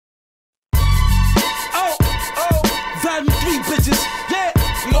bitches. Yeah,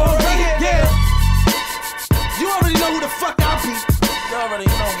 you already, yeah. You already know who the fuck I be. You already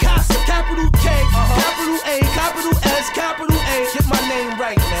know. Kasa, capital K, capital A, capital S, capital A. Get my name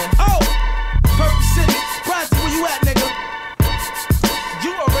right, man. Oh, Purple City, Project, where you at, nigga?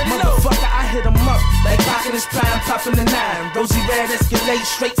 You already know. Motherfucker, I hit him up like pockin' his prime, poppin' the 9. Rosy red, Escalade,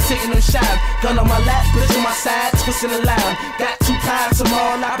 straight sitting on shine. Gun on my lap, bitch on my side, twisting the line. Got 2 pies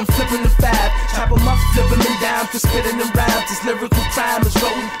tomorrow, I've been flipping the 5. Chop 'em up, flipping them down, for spitting them rhymes. This lyrical crime is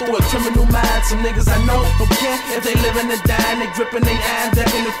rolling through a criminal mind. Some niggas I know don't care if they living and dying. They gripping they iron,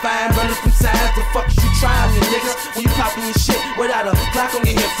 decking the fine, running from signs. The fuck is you trying, you niggas? When you popping your shit without a Glock on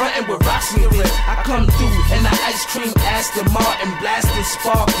your head, frontin' with rocks in your wrist. I come through and the ice cream Aston Martin, blasting,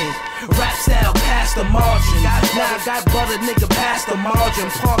 sparking. Rap style past the margin. Now I got butter, nigga, past the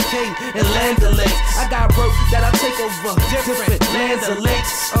margin. Parquet and land of lakes. I got work that I take over different lands of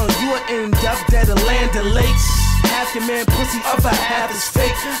lakes. You are in depth that a land of lakes. Half your man pussy, other half is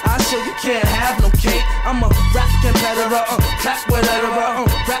fake. I show you can't have no cake. I'm a rap competitor, clap whatever,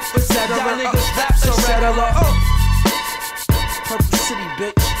 rap etc. Niggas rap etc. Purple City,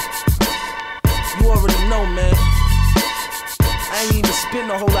 bitch. You already know, man. I ain't even spitting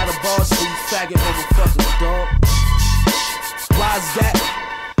a whole lot of bars for you faggot motherfuckers, dog. Why's that?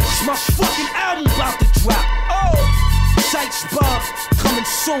 It's my fucking album about to drop. Oh, Shikes Bob coming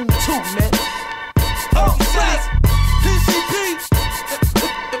soon too, man. Oh, PCP.